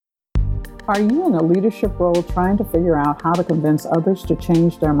Are you in a leadership role trying to figure out how to convince others to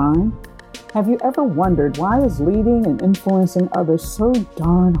change their mind? Have you ever wondered why is leading and influencing others so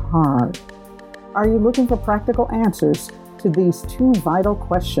darn hard? Are you looking for practical answers to these two vital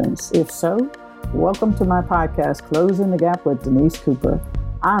questions? If so, welcome to my podcast, Closing the Gap with Denise Cooper.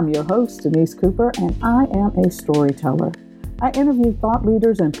 I'm your host, Denise Cooper, and I am a storyteller. I interview thought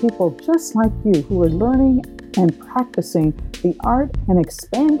leaders and people just like you who are learning and practicing the art and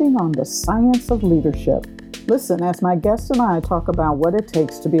expanding on the science of leadership. Listen as my guests and I talk about what it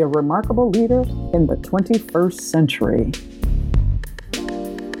takes to be a remarkable leader in the 21st century.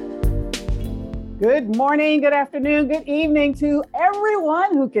 Good morning, good afternoon, good evening to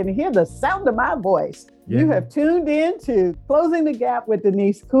everyone who can hear the sound of my voice. Yeah. You have tuned in to Closing the Gap with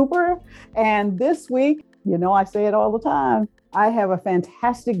Denise Cooper. And this week, you know, I say it all the time, I have a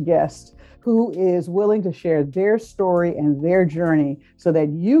fantastic guest who is willing to share their story and their journey so that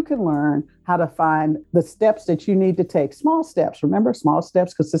you can learn how to find the steps that you need to take. Small steps, remember, small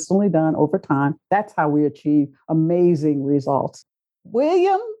steps consistently done over time. That's how we achieve amazing results.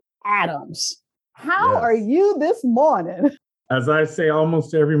 William Adams, how are you this morning? As I say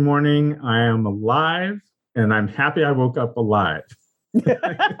almost every morning, I am alive and I'm happy I woke up alive.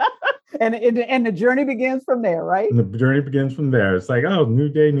 And the journey begins from there, right? And the journey begins from there. It's like, oh, new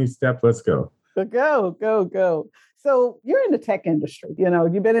day, new step. Let's go. Go. So you're in the tech industry. You know,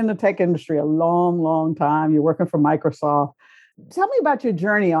 you've been in the tech industry a long time. You're working for Microsoft. Tell me about your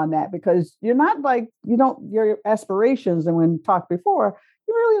journey on that, because you're not like, your aspirations, and when talked before,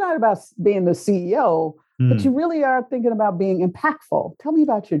 you're really not about being the CEO, but you really are thinking about being impactful. Tell me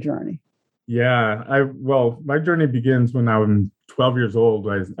about your journey. Yeah, my journey begins when I was 12 years old.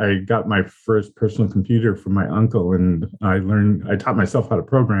 I got my first personal computer from my uncle, and I taught myself how to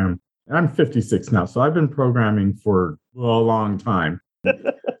program. And I'm 56 now, so I've been programming for a long time.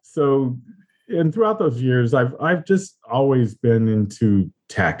 So, and throughout those years, I've just always been into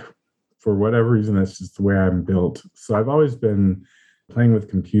tech. For whatever reason, that's just the way I'm built. So I've always been playing with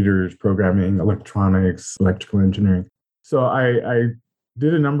computers, programming, electronics, electrical engineering. So I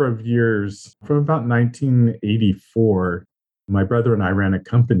did a number of years. From about 1984, my brother and I ran a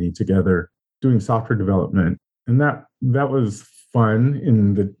company together doing software development. And that was fun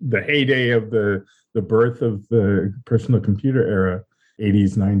in the heyday of the birth of the personal computer era,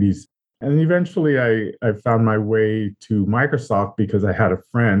 80s, 90s. And eventually I found my way to Microsoft because I had a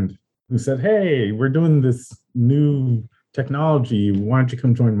friend who said, hey, we're doing this new technology. Why don't you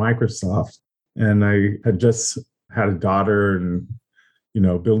come join Microsoft? And I had just had a daughter and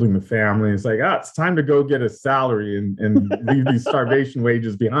building the family. It's like, it's time to go get a salary and leave these starvation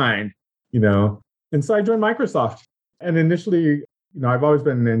wages behind, And so I joined Microsoft. And initially, I've always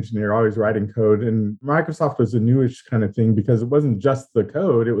been an engineer, always writing code. And Microsoft was a newish kind of thing because it wasn't just the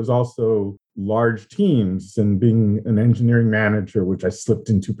code. It was also large teams and being an engineering manager, which I slipped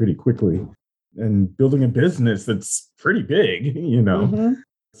into pretty quickly, and building a business that's pretty big, Mm-hmm.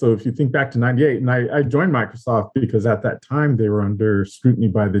 So if you think back to 98, and I joined Microsoft because at that time they were under scrutiny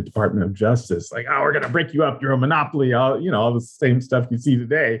by the Department of Justice. Like, we're going to break you up. You're a monopoly. All the same stuff you see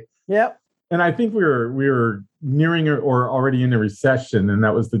today. Yep. And I think we were nearing or already in a recession, and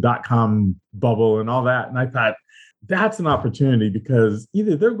that was the dot-com bubble and all that. And I thought, that's an opportunity because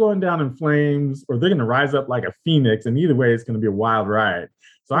either they're going down in flames or they're going to rise up like a phoenix. And either way, it's going to be a wild ride.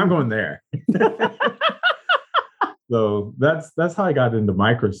 So I'm going there. So that's how I got into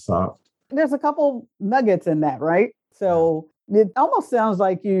Microsoft. There's a couple nuggets in that, right? So it almost sounds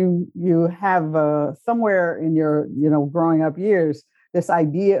like you have somewhere in your growing up years this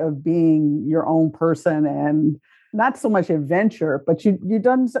idea of being your own person and not so much adventure, but you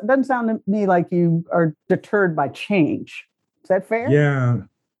doesn't sound to me like you are deterred by change. Is that fair?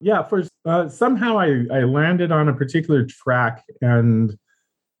 Yeah. For somehow I landed on a particular track, and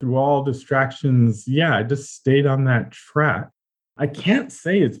through all distractions, I just stayed on that track. I can't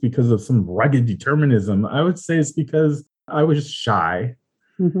say it's because of some rugged determinism. I would say it's because I was shy,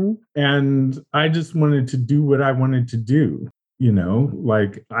 mm-hmm. and I just wanted to do what I wanted to do.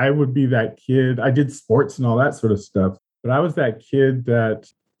 Like I would be that kid. I did sports and all that sort of stuff, but I was that kid that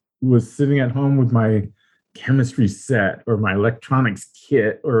was sitting at home with my chemistry set or my electronics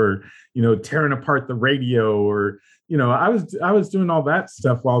kit or, tearing apart the radio or, I was doing all that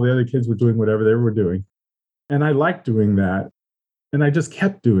stuff while the other kids were doing whatever they were doing. And I liked doing that. And I just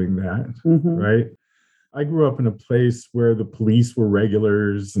kept doing that, mm-hmm. right? I grew up in a place where the police were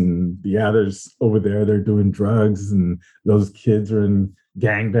regulars and the others over there, they're doing drugs and those kids are in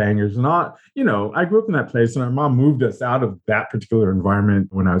gangbangers and all. I grew up in that place and our mom moved us out of that particular environment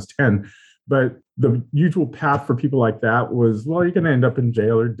when I was 10. But the usual path for people like that was, well, you're going to end up in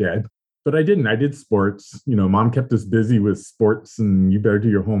jail or dead. But I didn't. I did sports. Mom kept us busy with sports and you better do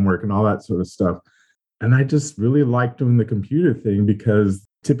your homework and all that sort of stuff. And I just really liked doing the computer thing because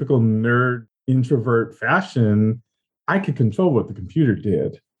typical nerd introvert fashion, I could control what the computer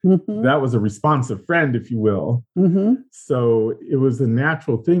did. Mm-hmm. That was a responsive friend, if you will. Mm-hmm. So it was a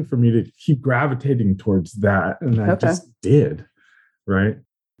natural thing for me to keep gravitating towards that. And I just did, right?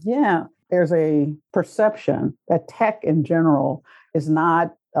 Yeah. There's a perception that tech in general is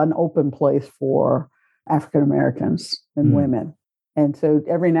not an open place for African Americans and women. And so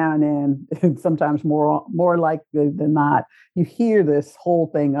every now and then, sometimes more likely than not, you hear this whole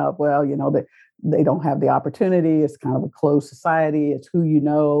thing of, well, they don't have the opportunity. It's kind of a closed society. It's who you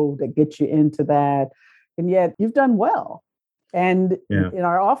know that gets you into that. And yet you've done well. And in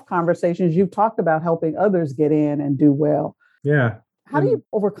our off conversations, you've talked about helping others get in and do well. Yeah. How do you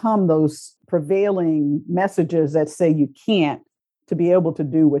overcome those prevailing messages that say you can't to be able to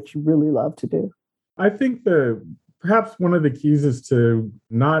do what you really love to do? I think perhaps one of the keys is to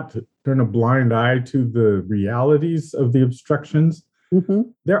not turn a blind eye to the realities of the obstructions. Mm-hmm.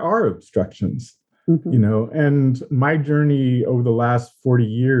 There are obstructions, and my journey over the last 40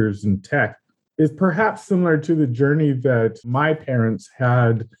 years in tech is perhaps similar to the journey that my parents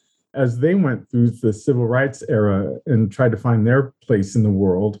had as they went through the civil rights era and tried to find their place in the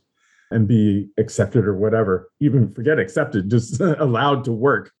world and be accepted or whatever, even forget accepted, just allowed to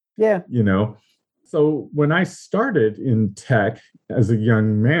work. Yeah. So when I started in tech as a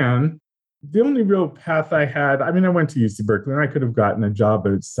young man, the only real path I had, I went to UC Berkeley and I could have gotten a job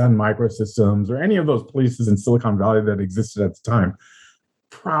at Sun Microsystems or any of those places in Silicon Valley that existed at the time,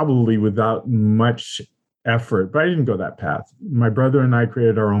 probably without much effort, but I didn't go that path. My brother and I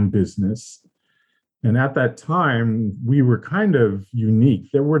created our own business. And at that time, we were kind of unique.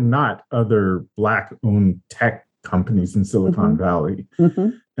 There were not other Black-owned tech companies in Silicon Valley. Mm-hmm.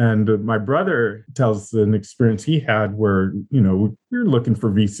 And my brother tells an experience he had where, we were looking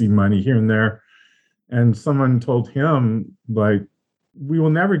for VC money here and there. And someone told him, like, we will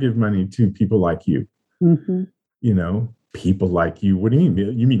never give money to people like you. Mm-hmm. People like you. What do you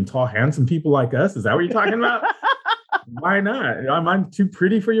mean? You mean tall, handsome people like us? Is that what you're talking about? Why not? I'm too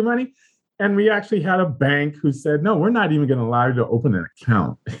pretty for your money. And we actually had a bank who said, no, we're not even going to allow you to open an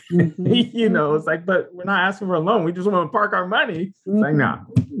account. Mm-hmm. It's like, but we're not asking for a loan. We just want to park our money. Mm-hmm. It's like,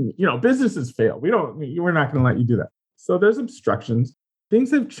 no, businesses fail. We're not going to let you do that. So there's obstructions.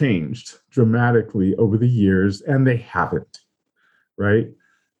 Things have changed dramatically over the years, and they haven't, right?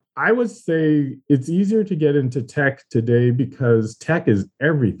 I would say it's easier to get into tech today because tech is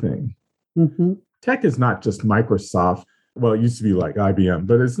everything. Mm-hmm. Tech is not just Microsoft. Well, it used to be like IBM,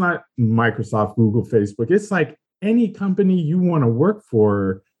 but it's not Microsoft, Google, Facebook. It's like any company you want to work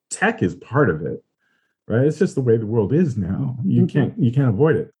for, tech is part of it, right? It's just the way the world is now. You can't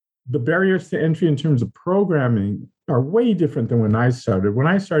avoid it. The barriers to entry in terms of programming are way different than when I started. When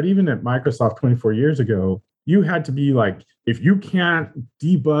I started, even at Microsoft 24 years ago, you had to be like, if you can't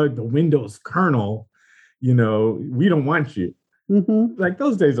debug the Windows kernel, we don't want you. Mm-hmm. Like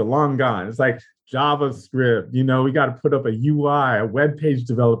those days are long gone. It's like JavaScript, we got to put up a UI, a web page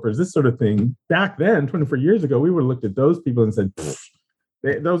developers, this sort of thing. Back then, 24 years ago, we would have looked at those people and said,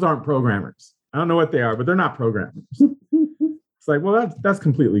 those aren't programmers. I don't know what they are, but they're not programmers. It's like, well, that's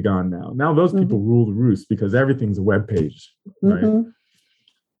completely gone now. Now those people rule the roost because everything's a web page, right? Mm-hmm.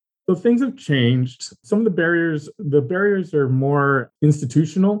 So things have changed. Some of the barriers are more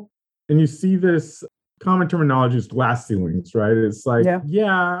institutional. And you see this common terminology is glass ceilings, right? It's like,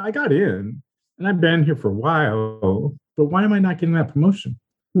 yeah, I got in and I've been here for a while, but why am I not getting that promotion?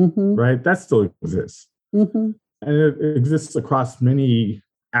 Mm-hmm. Right? That still exists. Mm-hmm. And it exists across many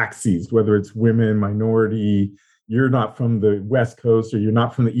axes, whether it's women, minority, you're not from the West Coast or you're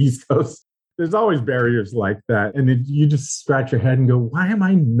not from the East Coast. There's always barriers like that. And you just scratch your head and go,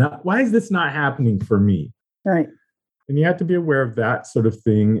 why is this not happening for me? Right. And you have to be aware of that sort of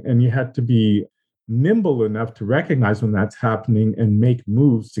thing. And you have to be nimble enough to recognize when that's happening and make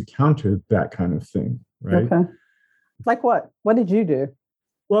moves to counter that kind of thing. Right. Okay. Like what? What did you do?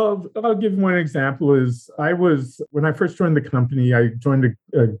 Well, I'll give one example when I first joined the company, I joined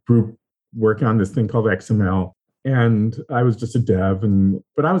a group working on this thing called XML. And I was just a dev,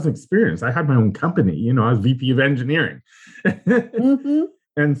 but I was experienced. I had my own company, I was VP of engineering. Mm-hmm.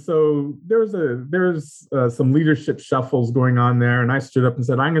 And so there was some leadership shuffles going on there. And I stood up and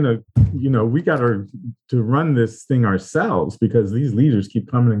said, I'm going to, we got to run this thing ourselves because these leaders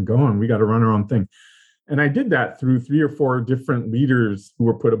keep coming and going. We got to run our own thing. And I did that through 3 or 4 different leaders who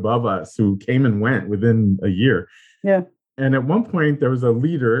were put above us, who came and went within a year. Yeah. And at one point, there was a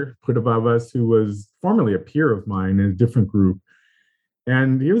leader put above us who was formerly a peer of mine in a different group.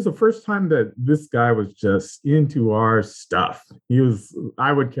 And it was the first time that this guy was just into our stuff.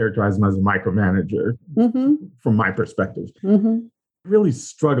 I would characterize him as a micromanager from my perspective. Really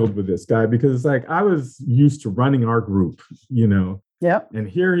struggled with this guy because like I was used to running our group, Yep. And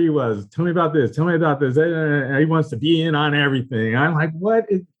here he was, tell me about this, and he wants to be in on everything. I'm like, what?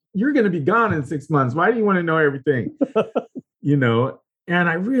 You're going to be gone in 6 months. Why do you want to know everything? And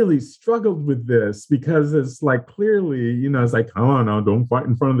I really struggled with this because it's like clearly, it's like, oh no, don't fight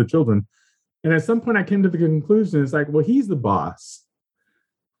in front of the children. And at some point I came to the conclusion, it's like, well, he's the boss.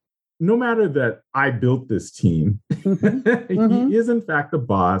 No matter that I built this team, he is in fact the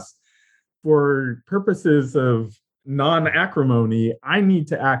boss. For purposes of non-acrimony, I need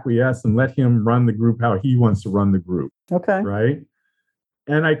to acquiesce and let him run the group how he wants to run the group. Okay. Right.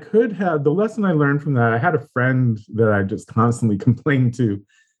 And I could have, the lesson I learned from that, I had a friend that I just constantly complained to.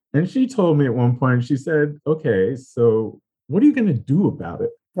 And she told me at one point, she said, okay, so what are you going to do about it?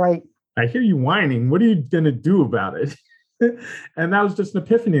 Right. I hear you whining. What are you going to do about it? And that was just an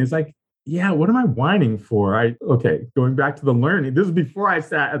epiphany. It's like, yeah, what am I whining for? Going back to the learning. This is before I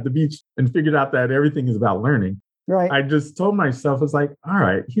sat at the beach and figured out that everything is about learning. Right. I just told myself, it's like, all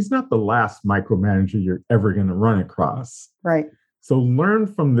right, he's not the last micromanager you're ever going to run across. Right. So learn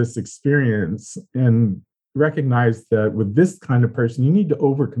from this experience and recognize that with this kind of person, you need to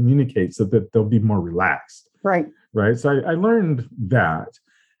over communicate so that they'll be more relaxed. Right. Right. So I learned that.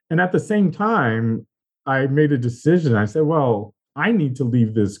 And at the same time, I made a decision. I said, well, I need to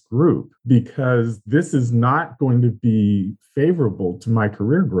leave this group because this is not going to be favorable to my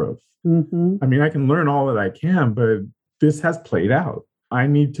career growth. I mean, I can learn all that I can, but this has played out. I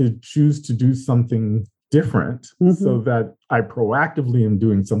need to choose to do something different so that I proactively am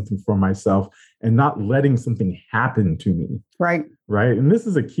doing something for myself and not letting something happen to me. Right. Right. And this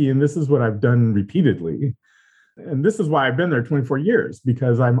is a key. And this is what I've done repeatedly. And this is why I've been there 24 years,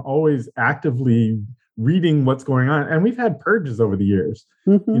 because I'm always actively reading what's going on. And we've had purges over the years,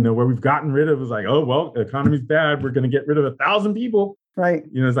 where we've gotten rid of, it's like, oh, well, the economy's bad. We're going to get rid of 1,000 people. Right.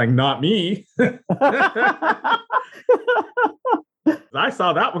 It's like, not me. I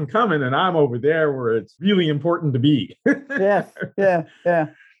saw that one coming and I'm over there where it's really important to be. Yes. Yeah.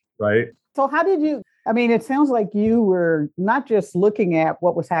 Right. So how did you, it sounds like you were not just looking at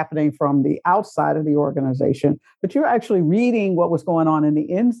what was happening from the outside of the organization, but you're actually reading what was going on in the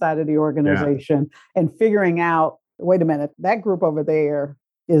inside of the organization and figuring out, wait a minute, that group over there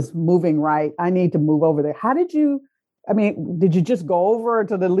is moving right. I need to move over there. How did you, did you just go over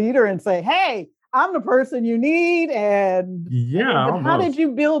to the leader and say, hey, I'm the person you need? And how did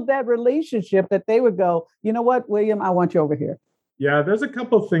you build that relationship that they would go, you know what, William, I want you over here? Yeah, there's a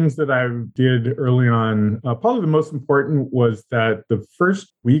couple of things that I did early on. Probably the most important was that the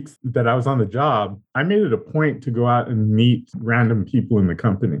first weeks that I was on the job, I made it a point to go out and meet random people in the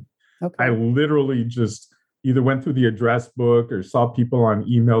company. Okay. I literally just either went through the address book or saw people on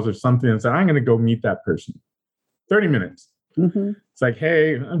emails or something and said, I'm going to go meet that person. 30 minutes. It's like,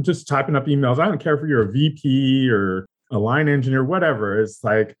 hey, I'm just typing up emails. I don't care if you're a VP or a line engineer, whatever. It's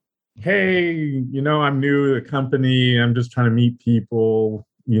like, hey, I'm new to the company. I'm just trying to meet people.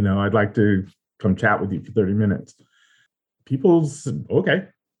 I'd like to come chat with you for 30 minutes. People said, okay.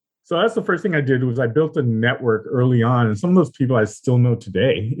 So that's the first thing I did was I built a network early on. And some of those people I still know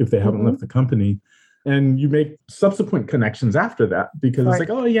today, if they haven't left the company. And you make subsequent connections after that because it's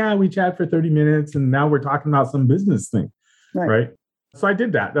like, oh yeah, we chat for 30 minutes and now we're talking about some business thing. Right. So I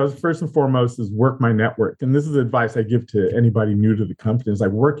did that. That was first and foremost is work my network. And this is advice I give to anybody new to the company is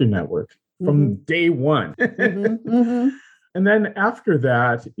like work your network from day one. And then after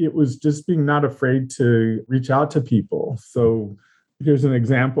that, it was just being not afraid to reach out to people. So here's an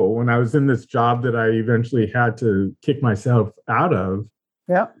example. When I was in this job that I eventually had to kick myself out of,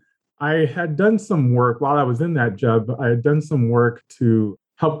 I had done some work while I was in that job. I had done some work to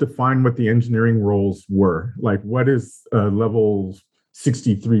help define what the engineering roles were. Like what is level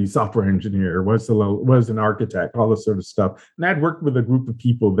 63 software engineer? What's an architect? All this sort of stuff. And I'd worked with a group of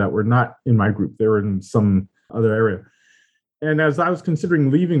people that were not in my group. They were in some other area. And as I was considering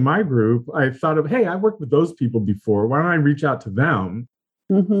leaving my group, I thought of, hey, I worked with those people before. Why don't I reach out to them?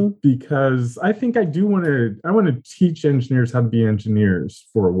 Because I think I want to teach engineers how to be engineers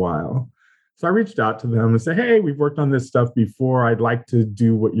for a while. So I reached out to them and said, hey, we've worked on this stuff before. I'd like to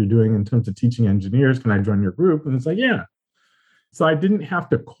do what you're doing in terms of teaching engineers. Can I join your group? And it's like, yeah. So I didn't have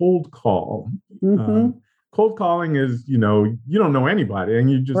to cold call. Cold calling is, you don't know anybody and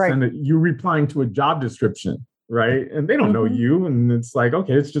you just send it, you're replying to a job description, right? And they don't know you. And it's like,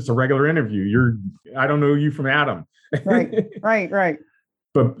 okay, it's just a regular interview. I don't know you from Adam. Right.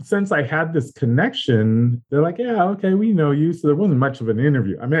 But since I had this connection, they're like, yeah, okay, we know you. So there wasn't much of an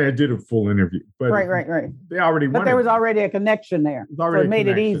interview. I mean, I did a full interview, but right. they already But there was already a connection there. So it made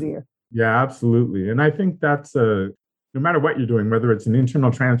it easier. Yeah, absolutely. And I think that's no matter what you're doing, whether it's an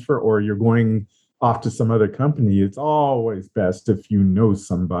internal transfer or you're going off to some other company, it's always best if you know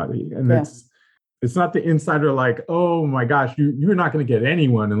somebody. And it's not the insider like, oh my gosh, you're not going to get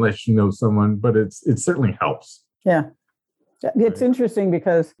anyone unless you know someone, but it certainly helps. Yeah. It's interesting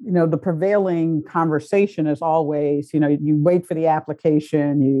because, the prevailing conversation is always, you wait for the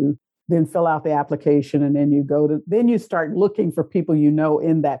application, you then fill out the application, and then you start looking for people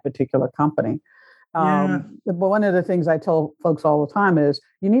in that particular company. But one of the things I tell folks all the time is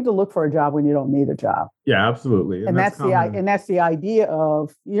you need to look for a job when you don't need a job. Yeah, absolutely. And that's the idea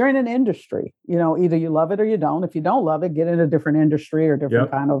of you're in an industry, either you love it or you don't. If you don't love it, get in a different industry or different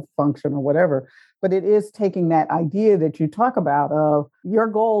kind of function or whatever. But it is taking that idea that you talk about of your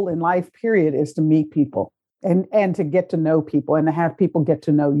goal in life, period, is to meet people and to get to know people and to have people get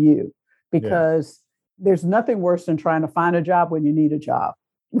to know you, because there's nothing worse than trying to find a job when you need a job.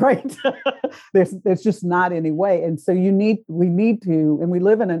 Right. There's just not any way. And so we need to, and we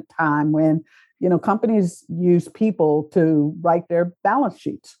live in a time when, companies use people to write their balance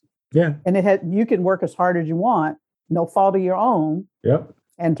sheets. Yeah. And you can work as hard as you want, no fault of your own. Yep.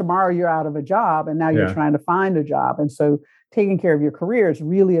 And tomorrow you're out of a job and now you're trying to find a job. And so taking care of your career is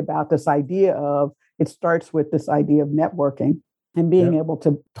really about this idea of, it starts with this idea of networking and being able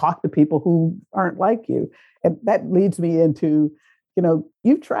to talk to people who aren't like you. And that leads me into,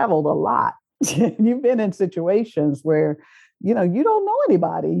 you've traveled a lot. You've been in situations where, you don't know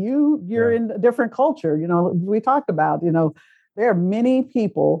anybody. You're in a different culture. We talked about, there are many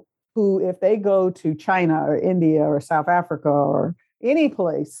people who, if they go to China or India or South Africa or any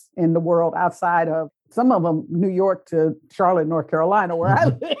place in the world outside of, some of them, New York to Charlotte, North Carolina, where I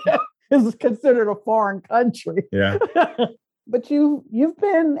live, is considered a foreign country. Yeah. But you've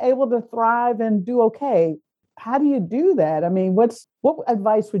been able to thrive and do okay. How do you do that? I mean, what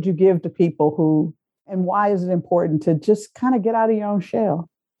advice would you give to people and why is it important to just kind of get out of your own shell?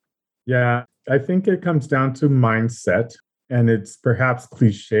 Yeah, I think it comes down to mindset. And it's perhaps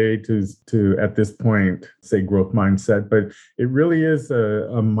cliche to at this point say growth mindset, but it really is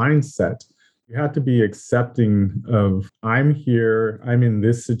a mindset. You have to be accepting of, I'm here, I'm in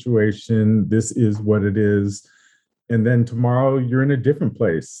this situation, this is what it is. And then tomorrow you're in a different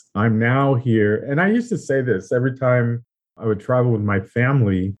place. I'm now here. And I used to say this every time I would travel with my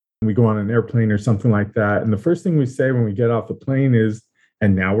family, we go on an airplane or something like that. And the first thing we say when we get off the plane is,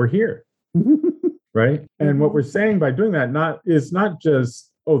 and now we're here. Right. And what we're saying by doing that is not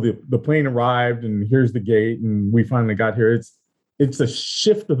just, oh, the plane arrived and here's the gate and we finally got here. It's a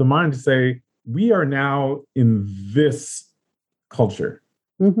shift of the mind to say, we are now in this culture.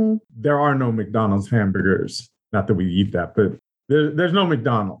 Mm-hmm. There are no McDonald's hamburgers. Not that we eat that, but there's no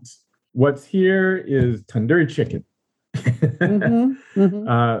McDonald's. What's here is tandoori chicken. Mm-hmm.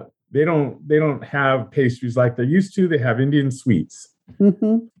 Mm-hmm. They don't have pastries like they used to. They have Indian sweets.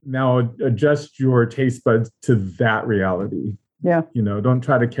 Mm-hmm. Now adjust your taste buds to that reality. Yeah. Don't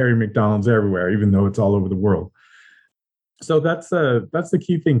try to carry McDonald's everywhere, even though it's all over the world. So that's the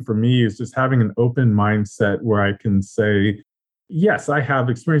key thing for me, is just having an open mindset where I can say, yes, I have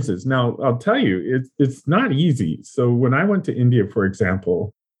experiences. Now, I'll tell you, it's not easy. So when I went to India, for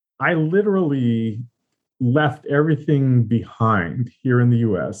example, I literally left everything behind here in the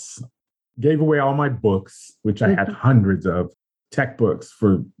US, gave away all my books, which I had hundreds of tech books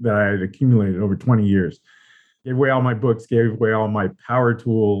that I had accumulated over 20 years. Gave away all my books, gave away all my power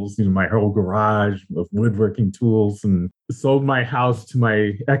tools, my whole garage of woodworking tools, and sold my house to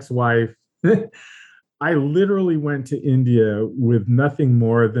my ex-wife. I literally went to India with nothing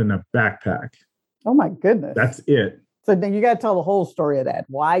more than a backpack. Oh my goodness. That's it. So then you got to tell the whole story of that,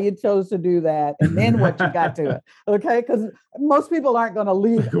 why you chose to do that, and then what you got to it. Okay? Because most people aren't going to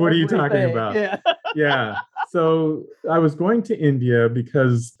leave. What are you talking about? Yeah. Yeah. So I was going to India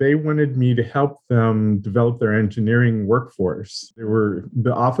because they wanted me to help them develop their engineering workforce.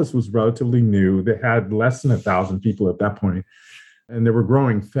 The office was relatively new. They had less than 1,000 people at that point, and they were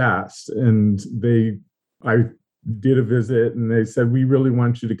growing fast. And I did a visit and they said, we really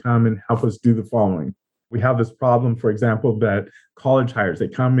want you to come and help us do the following. We have this problem, for example, that college hires, they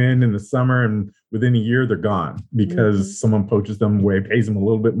come in the summer and within a year they're gone because someone poaches them away, pays them a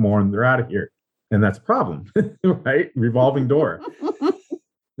little bit more and they're out of here. And that's a problem, right? Revolving door.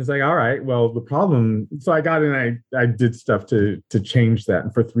 It's like, all right, well, the problem. So I got in, I did stuff to change that.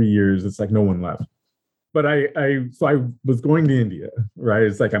 And for 3 years, it's like no one left. But I was going to India, right?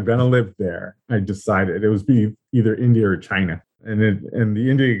 It's like, I'm going to live there. I decided it was be either India or China. and the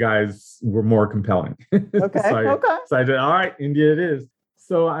India guys were more compelling. Okay. So I did, all right, India it is.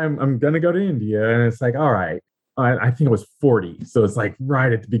 So I'm gonna go to India, and it's like, all right. I think it was 40. So it's like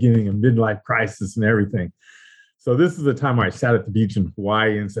right at the beginning of midlife crisis and everything. So this is the time where I sat at the beach in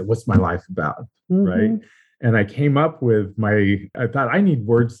Hawaii and said, what's my life about? Right. And I came up with I thought I need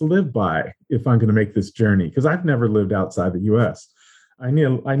words to live by if I'm going to make this journey, because I've never lived outside the US. I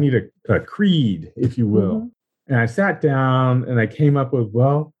need a creed, if you will. And I sat down and I came up with,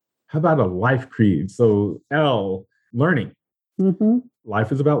 well, how about a life creed? So L, learning.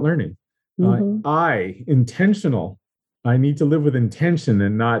 Life is about learning. I, intentional. I need to live with intention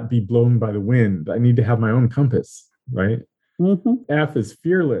and not be blown by the wind. I need to have my own compass, right? F is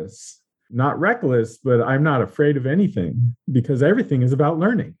fearless. Not reckless, but I'm not afraid of anything, because everything is about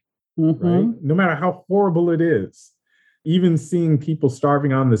learning, right? No matter how horrible it is. Even seeing people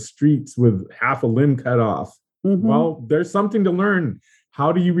starving on the streets with half a limb cut off. Well, there's something to learn.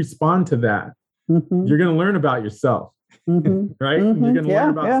 How do you respond to that? You're going to learn about yourself, right? You're going to learn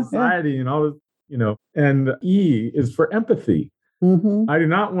about society and all this, and E is for empathy. I do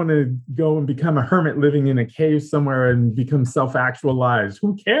not want to go and become a hermit living in a cave somewhere and become self-actualized.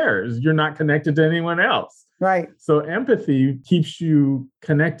 Who cares? You're not connected to anyone else. Right. So empathy keeps you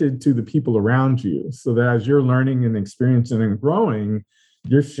connected to the people around you, so that as you're learning and experiencing and growing,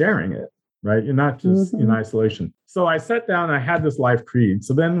 you're sharing it, right? You're not just in isolation. So I sat down and I had this life creed.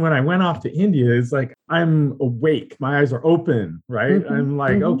 So then when I went off to India, it's like, I'm awake. My eyes are open, right? I'm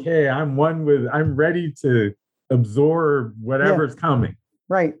like, okay, I'm ready to absorb whatever's coming.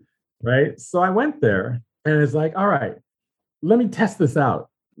 Right. Right. So I went there and it's like, all right, let me test this out.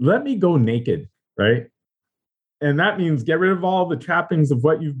 Let me go naked. Right. And that means get rid of all the trappings of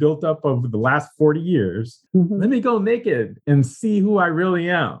what you've built up over the last 40 years. Let me go naked and see who I really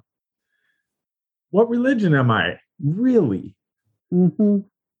am. What religion am I really?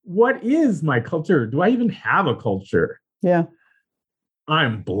 What is my culture? Do I even have a culture? Yeah.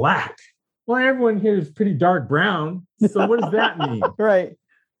 I'm Black. Well, everyone here is pretty dark brown. So what does that mean? Right.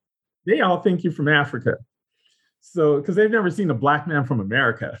 They all think you're from Africa. So, because they've never seen a Black man from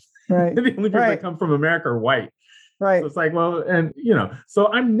America. Right. The only people that come from America are white. Right. So it's like, well, and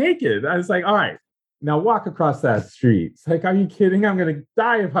so I'm naked. I was like, all right, now walk across that street. It's like, are you kidding? I'm going to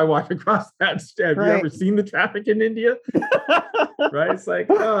die if I walk across that street. Have you ever seen the traffic in India? Right. It's like,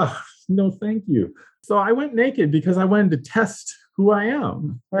 oh, no, thank you. So I went naked because I wanted to test who I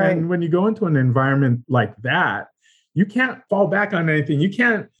am. Right. And when you go into an environment like that, you can't fall back on anything. You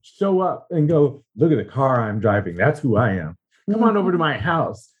can't show up and go, look at the car I'm driving. That's who I am. Come on over to my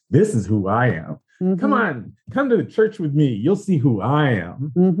house. This is who I am. Come on, come to the church with me. You'll see who I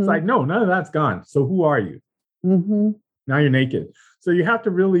am. It's like, no, none of that's gone. So who are you? Now you're naked. So you have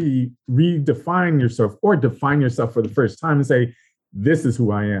to really redefine yourself, or define yourself for the first time and say, this is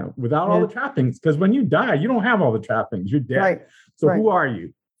who I am, without all the trappings. Because when you die, you don't have all the trappings. You're dead. Right. So who are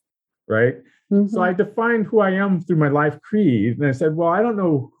you? Right. So I defined who I am through my life creed. And I said, well, I don't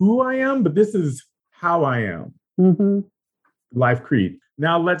know who I am, but this is how I am. Life creed.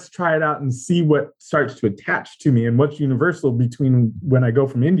 Now let's try it out and see what starts to attach to me and what's universal between when I go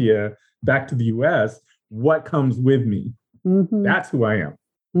from India back to the US, what comes with me. That's who I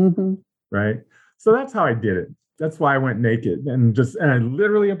am. Right. So that's how I did it. That's why I went naked and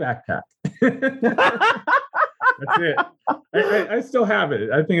literally a backpack. That's it. I still have it.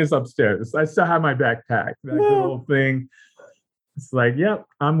 I think it's upstairs. I still have my backpack, that good old thing. It's like, yep,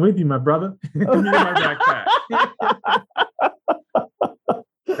 I'm with you, my brother. Give me my backpack.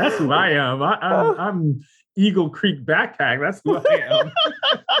 That's who I am. I'm Eagle Creek Backpack. That's who I am.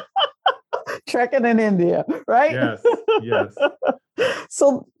 Trekking in India, right? Yes.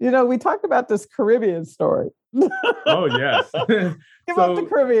 So, we talked about this Caribbean story. Oh, yes. Give up the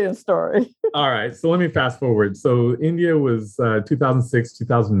Caribbean story. All right. So let me fast forward. So India was 2006,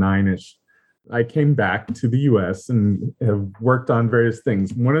 2009-ish. I came back to the US and have worked on various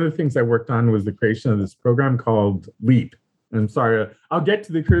things. One of the things I worked on was the creation of this program called LEAP. I'm sorry, I'll get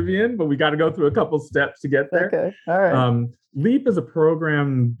to the Caribbean, but we got to go through a couple steps to get there. Okay. All right. LEAP is a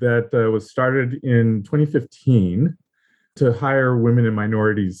program that was started in 2015 to hire women and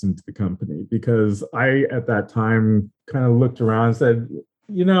minorities into the company, because I, at that time, kind of looked around and said,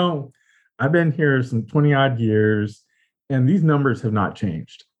 I've been here some 20 odd years and these numbers have not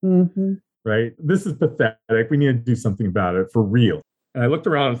changed, right? This is pathetic. We need to do something about it for real. And I looked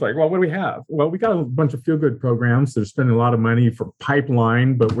around and it's like, well, what do we have? Well, we got a bunch of feel-good programs. They're spending a lot of money for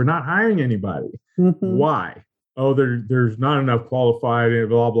pipeline, but we're not hiring anybody. Why? Oh, there's not enough qualified and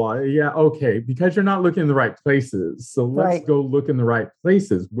blah, blah. Yeah, okay, because you're not looking in the right places. So let's go look in the right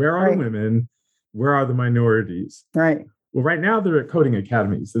places. Where are women? Where are the minorities? Right. Well, right now they're at coding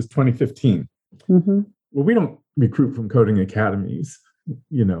academies. It's 2015. Mm-hmm. Well, we don't recruit from coding academies. I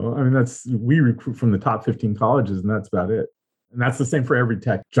mean, we recruit from the top 15 colleges, and that's about it. And that's the same for every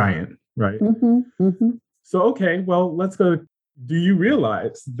tech giant, right? Mm-hmm. Mm-hmm. So, okay, well, let's go. Do you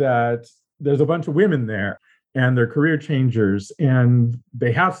realize that there's a bunch of women there and they're career changers and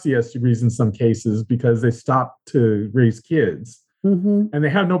they have CS degrees in some cases because they stopped to raise kids Mm-hmm. and they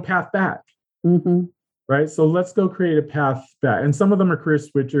have no path back, Mm-hmm. right? So let's go create a path back. And some of them are career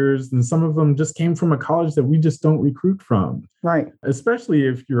switchers and some of them just came from a college that we just don't recruit from, Right. especially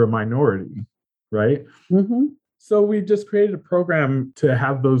if you're a minority, right? Mm-hmm. So we just created a program to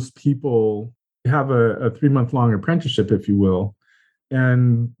have those people have a 3-month-long apprenticeship, if you will,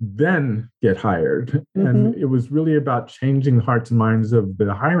 and then get hired. Mm-hmm. And it was really about changing the hearts and minds of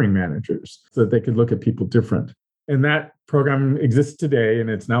the hiring managers so that they could look at people different. And that program exists today, and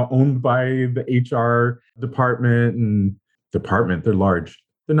it's now owned by the HR department. They're large.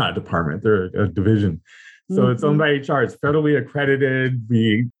 They're not a department, they're a division. So It's owned by HR. It's federally accredited.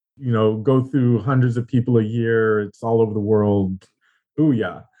 We, go through hundreds of people a year. It's all over the world.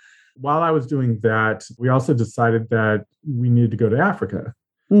 Booyah. While I was doing that, we also decided that we needed to go to Africa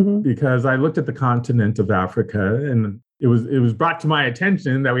because I looked at the continent of Africa and it was brought to my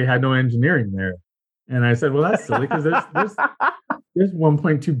attention that we had no engineering there. And I said, well, that's silly because there's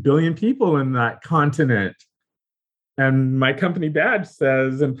 1.2 billion people in that continent. And my company badge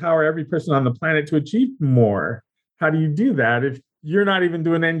says, empower every person on the planet to achieve more. How do you do that if you're not even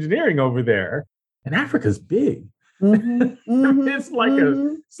doing engineering over there? And Africa's big. Mm-hmm. It's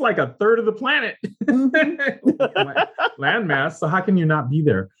like a third of the planet landmass. So how can you not be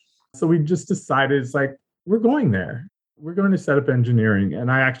there? So we just decided it's like, we're going there. We're going to set up engineering.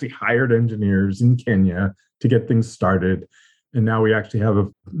 And I actually hired engineers in Kenya to get things started. And now we actually have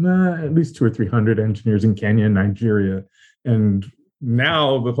at least 200 or 300 engineers in Kenya and Nigeria. And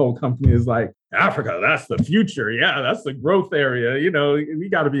now the whole company is like, Africa, that's the future. Yeah, that's the growth area. We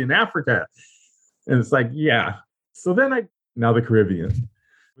got to be in Africa. And it's like, yeah. So then now the Caribbean.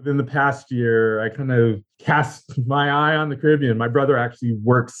 Within the past year, I kind of cast my eye on the Caribbean. My brother actually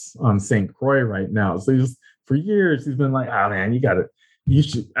works on St. Croix right now. So for years, he's been like, oh man, you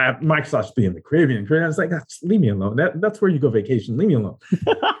should, Microsoft should be in the Caribbean. I was like, leave me alone. That's where you go vacation. Leave me alone.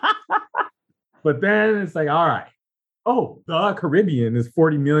 But then it's like, all right. Oh, the Caribbean is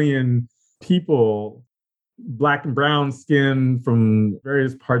 40 million people, Black and brown skin from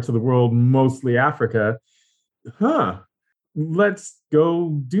various parts of the world, mostly Africa. Let's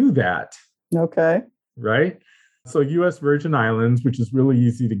go do that. Okay. Right? So US Virgin Islands, which is really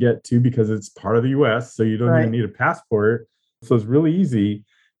easy to get to because it's part of the US, so you don't even need a passport. So it's really easy.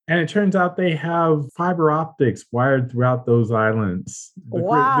 And it turns out they have fiber optics wired throughout those islands.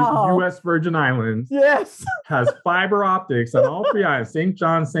 Wow. The US Virgin Islands yes. has fiber optics on all 3 islands, St.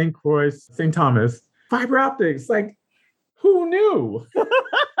 John, St. Croix, St. Thomas. Fiber optics. Like, who knew?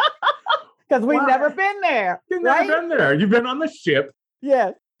 Because we've never been there. You've never been there. You've been on the ship.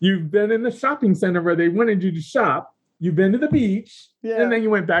 Yes. You've been in the shopping center where they wanted you to shop. You've been to the beach. Yeah. And then you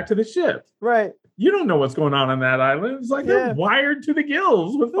went back to the ship. Right. You don't know what's going on that island. It's like they're wired to the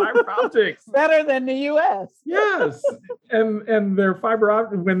gills with fiber optics. Better than the U.S. Yes. And their fiber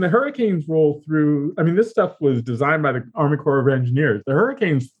optic, when the hurricanes roll through, I mean, this stuff was designed by the Army Corps of Engineers. The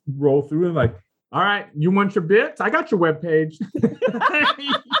hurricanes roll through and like, all right, you want your bits? I got your webpage.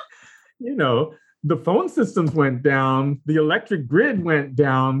 The phone systems went down, the electric grid went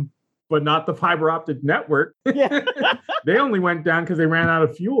down, but not the fiber optic network. Yeah. They only went down because they ran out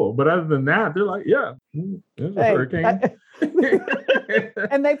of fuel. But other than that, they're like, yeah, there's a hurricane.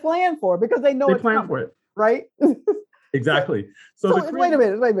 And they plan for it because they know it's coming, for it. Right? Exactly. So wait a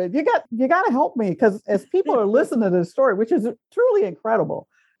minute. You got to help me because as people are listening to this story, which is truly incredible,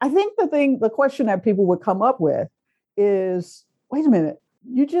 I think the question that people would come up with is, wait a minute.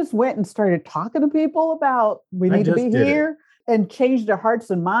 You just went and started talking to people about we need to be here and change their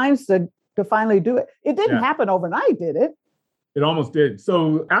hearts and minds to finally do it. It didn't happen overnight, did it? It almost did.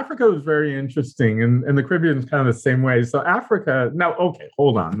 So Africa was very interesting, and the Caribbean is kind of the same way. So Africa, now, okay,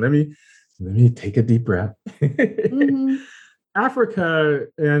 hold on. Let me take a deep breath. Africa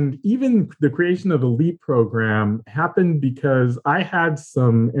and even the creation of the LEAP program happened because I had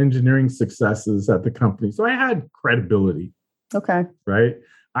some engineering successes at the company. So I had credibility. Okay. Right.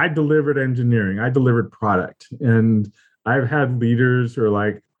 I delivered engineering. I delivered product. And I've had leaders who are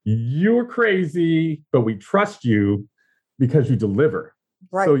like, you're crazy, but we trust you because you deliver.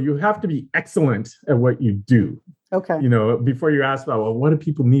 Right. So you have to be excellent at what you do. Okay. Before you ask about, well, what do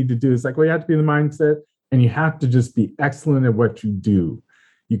people need to do? It's like, well, you have to be in the mindset and you have to just be excellent at what you do.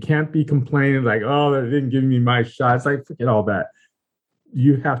 You can't be complaining like, oh, they didn't give me my shot. It's like, forget all that.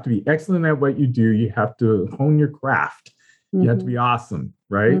 You have to be excellent at what you do. You have to hone your craft. You have to be awesome,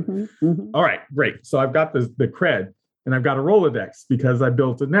 right? All right, great. So I've got the cred and I've got a Rolodex because I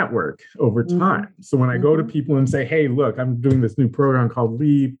built a network over time. So when I go to people and say, hey, look, I'm doing this new program called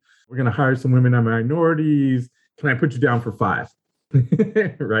LEAP. We're going to hire some women and minorities. Can I put you down for 5?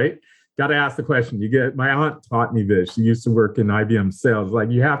 Right? Got to ask the question. My aunt taught me this. She used to work in IBM sales. Like,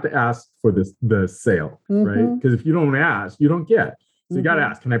 you have to ask for the sale, right? Because if you don't ask, you don't get. So you got to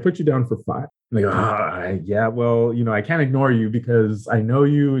ask, can I put you down for 5? And they go, yeah, well, I can't ignore you because I know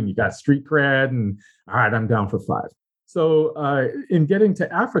you and you got street cred. And all right, I'm down for 5. So in getting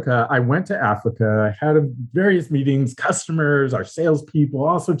to Africa, I went to Africa. I had various meetings, customers, our salespeople,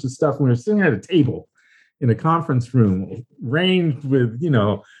 all sorts of stuff. And we were sitting at a table in a conference room, ranged with,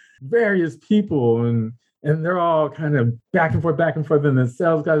 various people. And they're all kind of back and forth. And the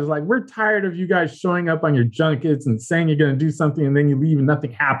sales guys are like, we're tired of you guys showing up on your junkets and saying you're going to do something and then you leave and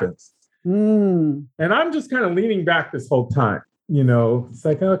nothing happens. And I'm just kind of leaning back this whole time. It's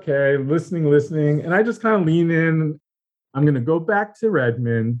like, okay, listening. And I just kind of lean in. I'm going to go back to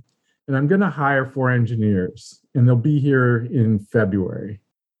Redmond and I'm going to hire 4 engineers and they'll be here in February.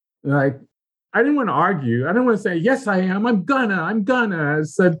 And I didn't want to argue. I didn't want to say, yes, I am. I'm gonna. I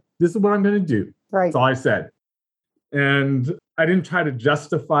said, this is what I'm going to do. Right. That's all I said. And I didn't try to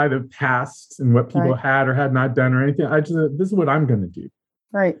justify the past and what people had or had not done or anything. I just said, this is what I'm going to do.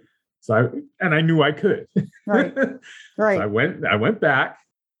 Right. So I knew I could. Right. Right. So I went back.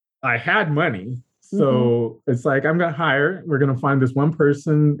 I had money. So it's like, I'm going to hire, we're going to find this one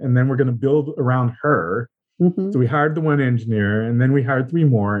person and then we're going to build around her. So we hired the one engineer and then we hired 3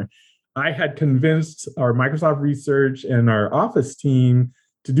 more. I had convinced our Microsoft research and our office team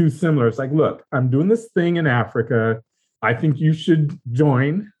to do similar. It's like, look, I'm doing this thing in Africa. I think you should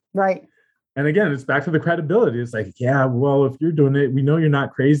join. Right. And again, it's back to the credibility. It's like, yeah, well, if you're doing it, we know you're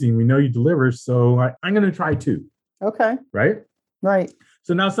not crazy and we know you deliver. So I'm going to try too. Okay. Right. Right.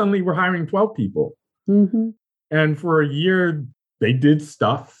 So now suddenly we're hiring 12 people. And for a year, they did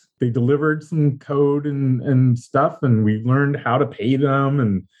stuff. They delivered some code and stuff. And we learned how to pay them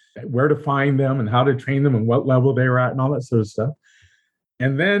and where to find them and how to train them and what level they were at and all that sort of stuff.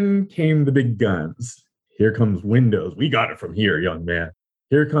 And then came the big guns. Here comes Windows. We got it from here, young man.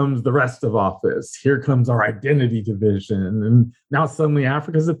 Here comes the rest of Office. Here comes our identity division. And now suddenly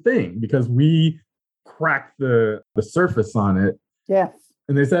Africa's a thing because we cracked the surface on it. Yes.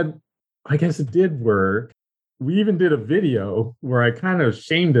 And they said, I guess it did work. We even did a video where I kind of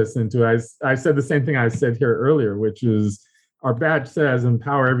shamed us into, I said the same thing I said here earlier, which is our badge says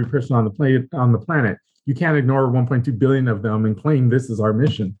empower every person on the planet. You can't ignore 1.2 billion of them and claim this is our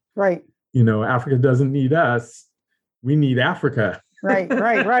mission. Right. Africa doesn't need us. We need Africa. Right. And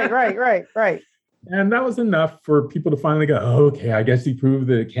that was enough for people to finally go, oh, okay, I guess he proved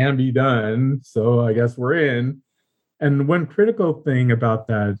that it can be done. So I guess we're in. And one critical thing about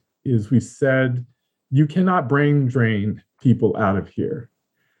that is we said, you cannot brain drain people out of here.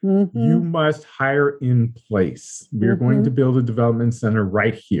 You must hire in place. We're going to build a development center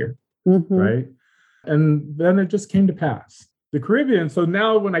right here, right? And then it just came to pass. The Caribbean, so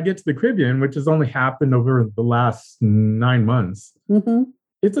now when I get to the Caribbean, which has only happened over the last 9 months,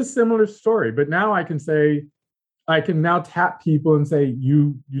 it's a similar story. But now I can now tap people and say,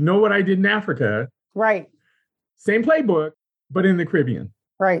 you know what I did in Africa? Right. Same playbook, but in the Caribbean.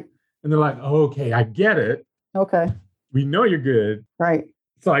 Right. And they're like, oh, okay, I get it. Okay. We know you're good. Right.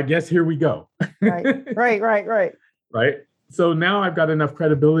 So I guess here we go. Right. Right. So now I've got enough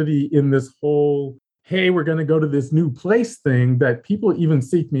credibility in this whole, hey, we're going to go to this new place thing that people even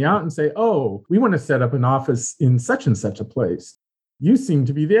seek me out and say, oh, we want to set up an office in such and such a place. You seem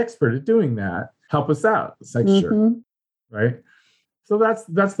to be the expert at doing that. Help us out. It's like, sure. Right. So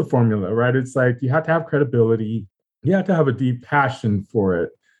that's the formula, right? It's like you have to have credibility. You have to have a deep passion for it.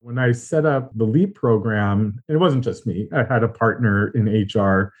 When I set up the LEAP program, and it wasn't just me. I had a partner in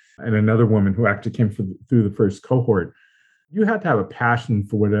HR and another woman who actually came through the first cohort. You have to have a passion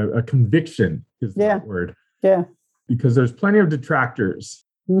for what a conviction is the right word. Yeah. Because there's plenty of detractors.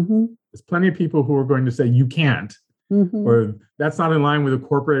 There's plenty of people who are going to say, you can't, or that's not in line with a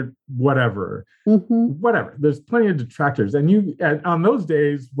corporate whatever. Whatever. There's plenty of detractors. And on those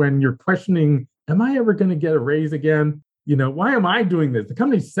days when you're questioning, am I ever going to get a raise again? Why am I doing this? The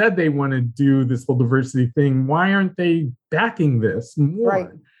company said they want to do this whole diversity thing. Why aren't they backing this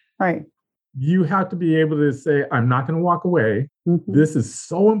more? Right. You have to be able to say, I'm not going to walk away. This is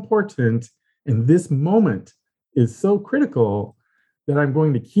so important. And this moment is so critical that I'm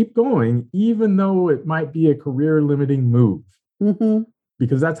going to keep going, even though it might be a career limiting move.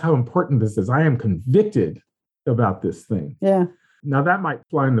 because that's how important this is. I am convicted about this thing. Yeah. Now that might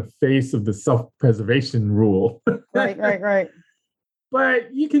fly in the face of the self-preservation rule. Right.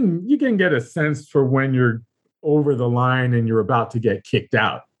 But you can get a sense for when you're over the line and you're about to get kicked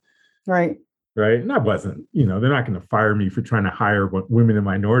out. Right. And I wasn't, they're not going to fire me for trying to hire women and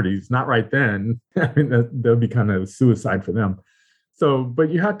minorities. Not right then. I mean, that'll be kind of suicide for them. So,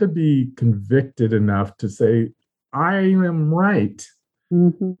 but you have to be convicted enough to say, I am right.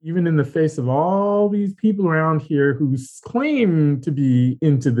 Mm-hmm. Even in the face of all these people around here who claim to be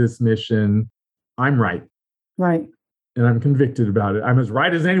into this mission, I'm right. Right. And I'm convicted about it. I'm as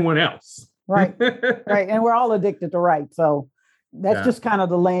right as anyone else. Right. And we're all addicted to right. So that's just kind of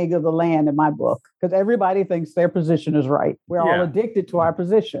the laying of the land in my book, because everybody thinks their position is right. We're all addicted to our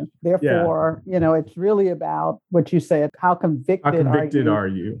position. Therefore, it's really about what you said. How convicted are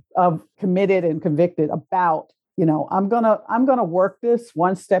you of committed and convicted about, I'm gonna work this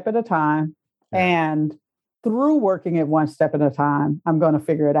one step at a time, and through working it one step at a time, I'm going to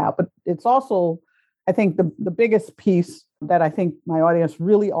figure it out. But it's also, I think, the biggest piece that I think my audience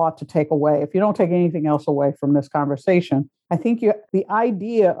really ought to take away, if you don't take anything else away from this conversation, I think the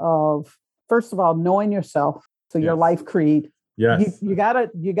idea of, first of all, knowing yourself. So your life creed. Yes. You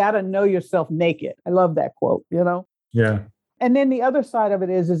gotta know yourself naked. I love that quote, Yeah. And then the other side of it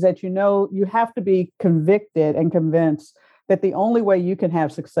is that, you have to be convicted and convinced that the only way you can have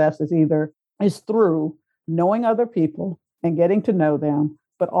success is through knowing other people and getting to know them,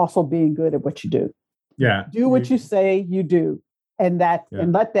 but also being good at what you do. Yeah. Do what you say you do. And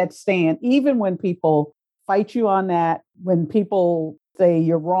let that stand. Even when people fight you on that, when people say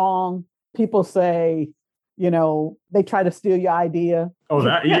you're wrong, people say, they try to steal your idea. Oh,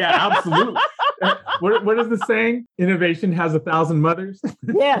 absolutely. What is the saying? Innovation has 1,000 mothers.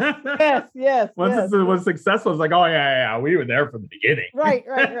 Yes. Once it was successful, it's like, oh yeah, we were there from the beginning. Right.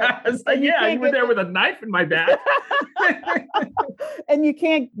 It's like, you were there with a knife in my back. And you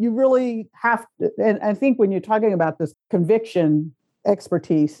really have to. And I think when you're talking about this conviction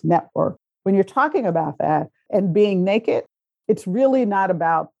expertise network, when you're talking about that and being naked, it's really not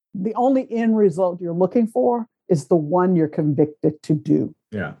about the only end result you're looking for is the one you're convicted to do.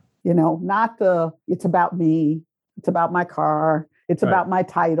 Yeah. Not it's about me, it's about my car, it's about my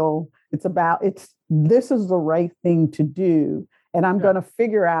title, this is the right thing to do. And I'm going to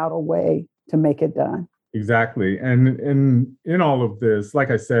figure out a way to make it done. Exactly. And in all of this,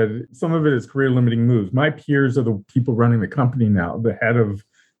 like I said, some of it is career limiting moves. My peers are the people running the company now. The head of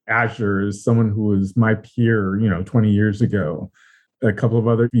Azure is someone who was my peer, 20 years ago. A couple of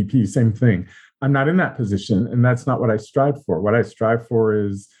other VPs, same thing. I'm not in that position, and that's not what I strive for. What I strive for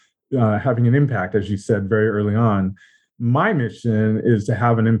is having an impact, as you said very early on. My mission is to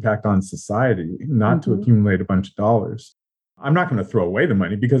have an impact on society, not to accumulate a bunch of dollars. I'm not going to throw away the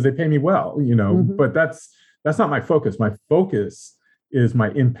money because they pay me well, but that's not my focus. My focus is my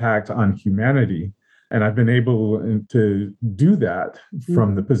impact on humanity. And I've been able to do that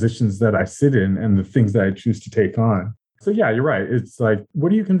from the positions that I sit in and the things that I choose to take on. So yeah, you're right. It's like,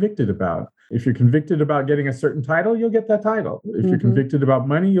 what are you convicted about? If you're convicted about getting a certain title, you'll get that title. If you're convicted about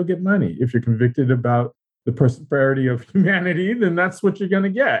money, you'll get money. If you're convicted about the prosperity of humanity, then that's what you're going to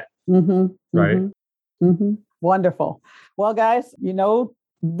get. Right? Wonderful. Well, guys,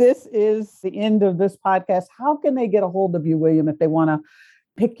 this is the end of this podcast. How can they get a hold of you, William, if they want to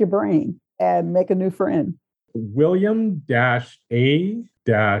pick your brain and make a new friend?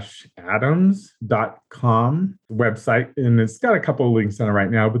 William-a-adams.com website. And it's got a couple of links on it right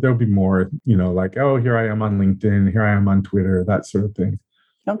now, but there'll be more, like, oh, here I am on LinkedIn, here I am on Twitter, that sort of thing.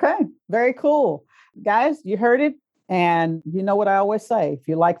 Okay. Very cool. Guys, you heard it. And you know what I always say, if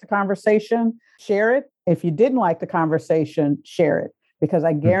you like the conversation, share it. If you didn't like the conversation, share it. Because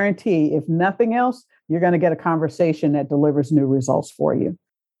I guarantee, if nothing else, you're going to get a conversation that delivers new results for you.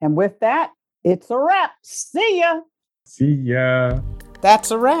 And with that, it's a wrap. See ya. See ya. That's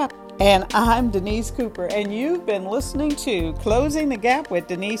a wrap. And I'm Denise Cooper, and you've been listening to Closing the Gap with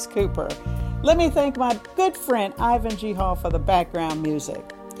Denise Cooper. Let me thank my good friend Ivan G. Hall for the background music.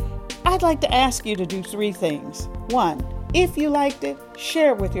 I'd like to ask you to do 3 things. 1, if you liked it,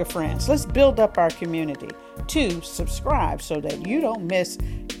 share it with your friends. Let's build up our community. 2, subscribe so that you don't miss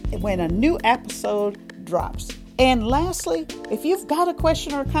when a new episode drops. And lastly, if you've got a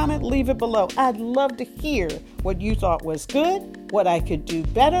question or a comment, leave it below. I'd love to hear what you thought was good, what I could do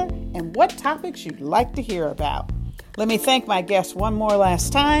better, and what topics you'd like to hear about. Let me thank my guests one more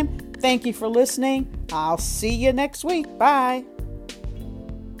last time. Thank you for listening. I'll see you next week. Bye.